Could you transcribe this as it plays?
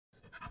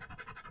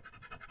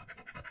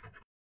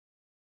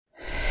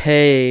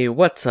Hey,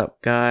 what's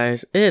up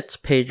guys? It's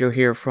Pedro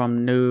here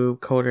from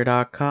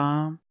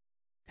NoobCoder.com,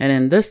 and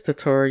in this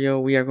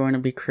tutorial we are going to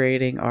be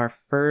creating our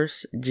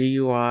first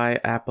GUI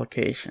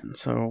application.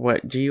 So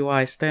what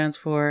GUI stands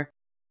for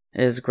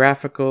is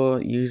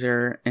Graphical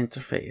User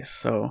Interface.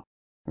 So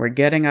we're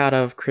getting out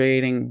of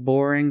creating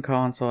boring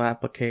console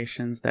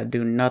applications that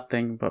do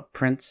nothing but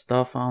print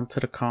stuff onto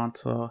the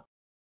console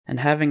and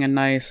having a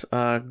nice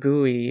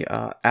GUI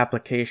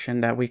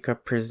application that we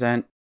could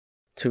present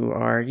to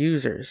our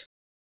users.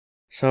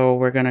 So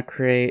we're going to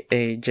create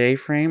a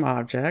jframe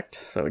object.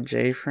 So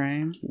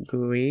jframe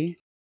GUI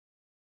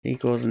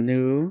equals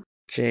new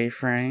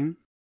jframe.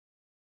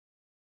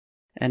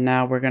 And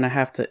now we're going to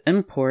have to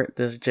import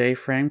this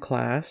jframe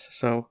class.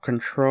 So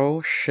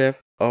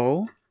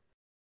Control-Shift-O.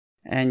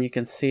 And you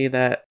can see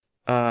that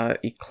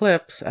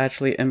Eclipse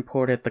actually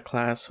imported the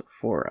class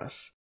for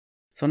us.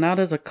 So now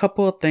there's a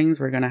couple of things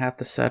we're going to have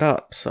to set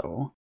up.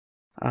 So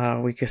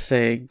we could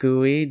say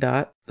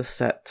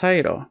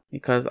GUI.setTitle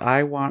because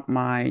I want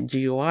my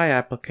GUI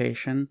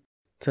application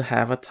to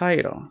have a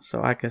title.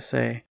 So I could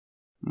say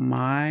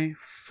my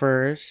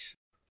first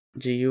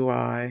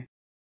GUI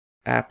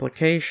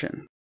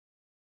application.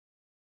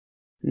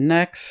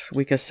 Next,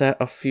 we could set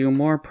a few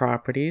more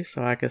properties.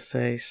 So I could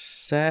say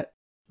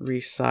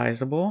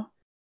setResizable,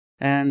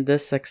 and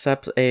this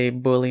accepts a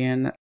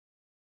Boolean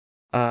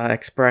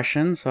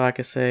expression. So I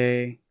could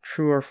say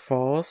true or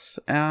false.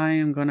 I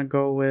am going to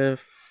go with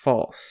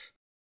false.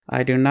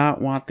 I do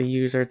not want the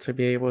user to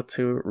be able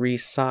to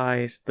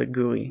resize the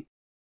GUI.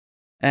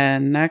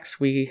 And next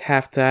we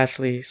have to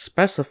actually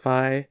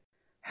specify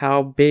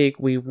how big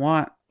we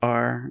want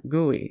our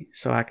GUI.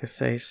 So I could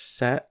say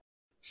set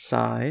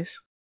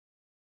size.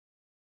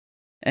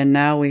 And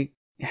now we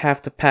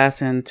have to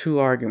pass in two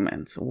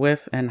arguments,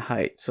 width and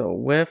height. So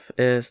width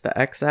is the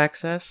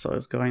x-axis, so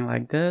it's going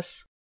like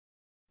this.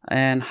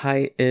 And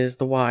height is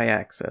the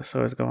y-axis,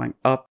 so it's going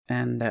up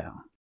and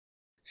down.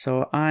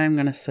 So I'm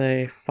going to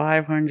say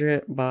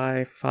 500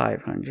 by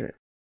 500.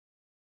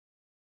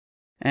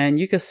 And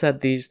you can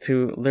set these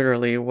to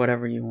literally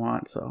whatever you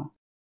want. So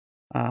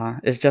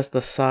it's just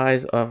the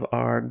size of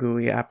our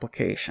GUI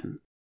application.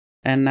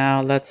 And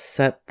now let's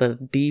set the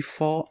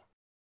default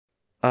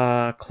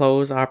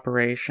close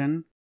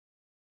operation.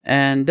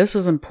 And this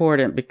is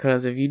important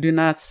because if you do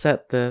not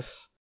set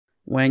this,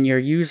 when your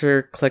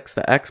user clicks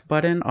the X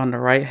button on the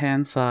right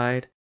hand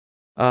side,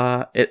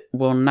 it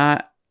will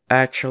not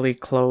actually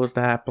close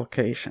the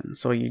application.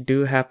 So you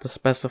do have to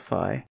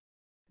specify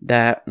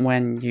that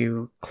when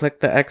you click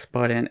the X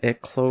button,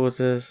 it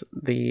closes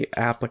the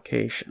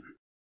application.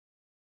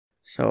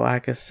 So I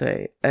could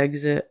say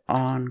exit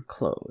on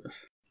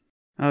close.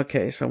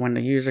 Okay, so when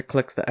the user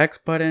clicks the X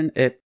button,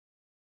 it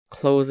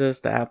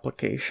closes the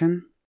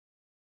application.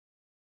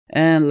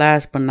 And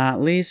last but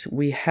not least,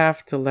 we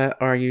have to let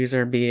our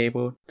user be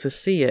able to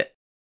see it.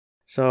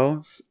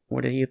 So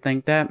what do you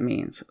think that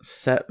means?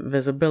 Set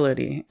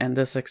visibility, and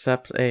this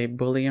accepts a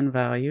Boolean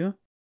value.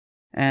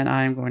 And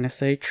I'm going to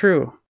say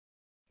true,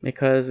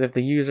 because if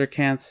the user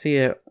can't see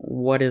it,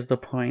 what is the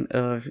point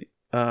of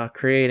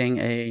creating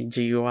a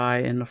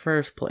GUI in the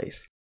first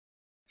place?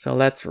 So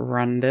let's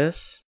run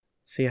this,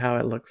 see how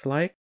it looks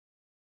like.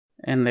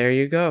 And there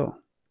you go.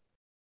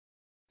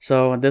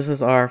 So this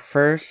is our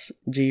first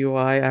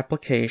GUI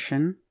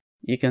application.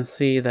 You can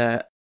see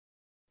that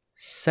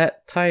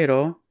set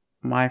title,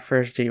 my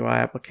first GUI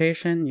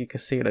application. You can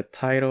see the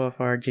title of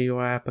our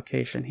GUI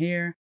application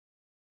here.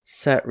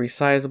 Set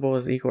resizable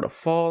is equal to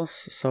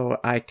false, so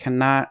I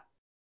cannot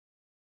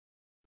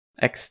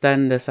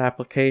extend this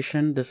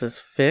application. This is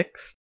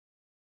fixed.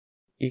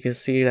 You can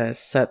see that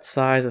set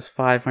size is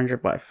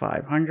 500 by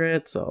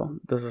 500, so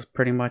this is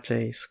pretty much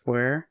a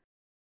square.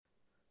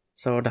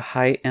 So the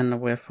height and the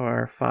width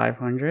are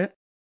 500.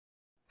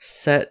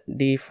 Set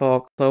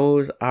default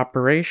close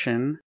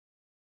operation.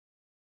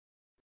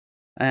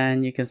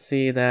 And you can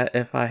see that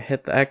if I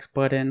hit the X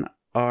button,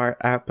 our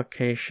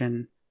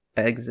application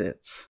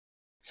exits.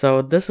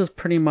 So this is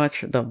pretty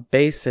much the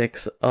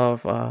basics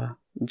of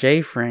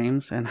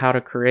JFrames and how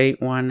to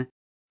create one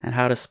and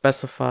how to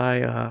specify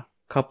a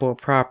couple of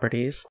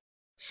properties.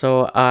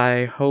 So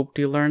I hope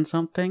you learned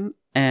something,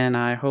 and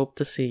I hope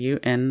to see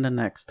you in the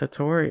next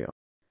tutorial.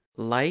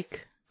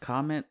 Like,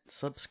 comment,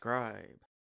 subscribe.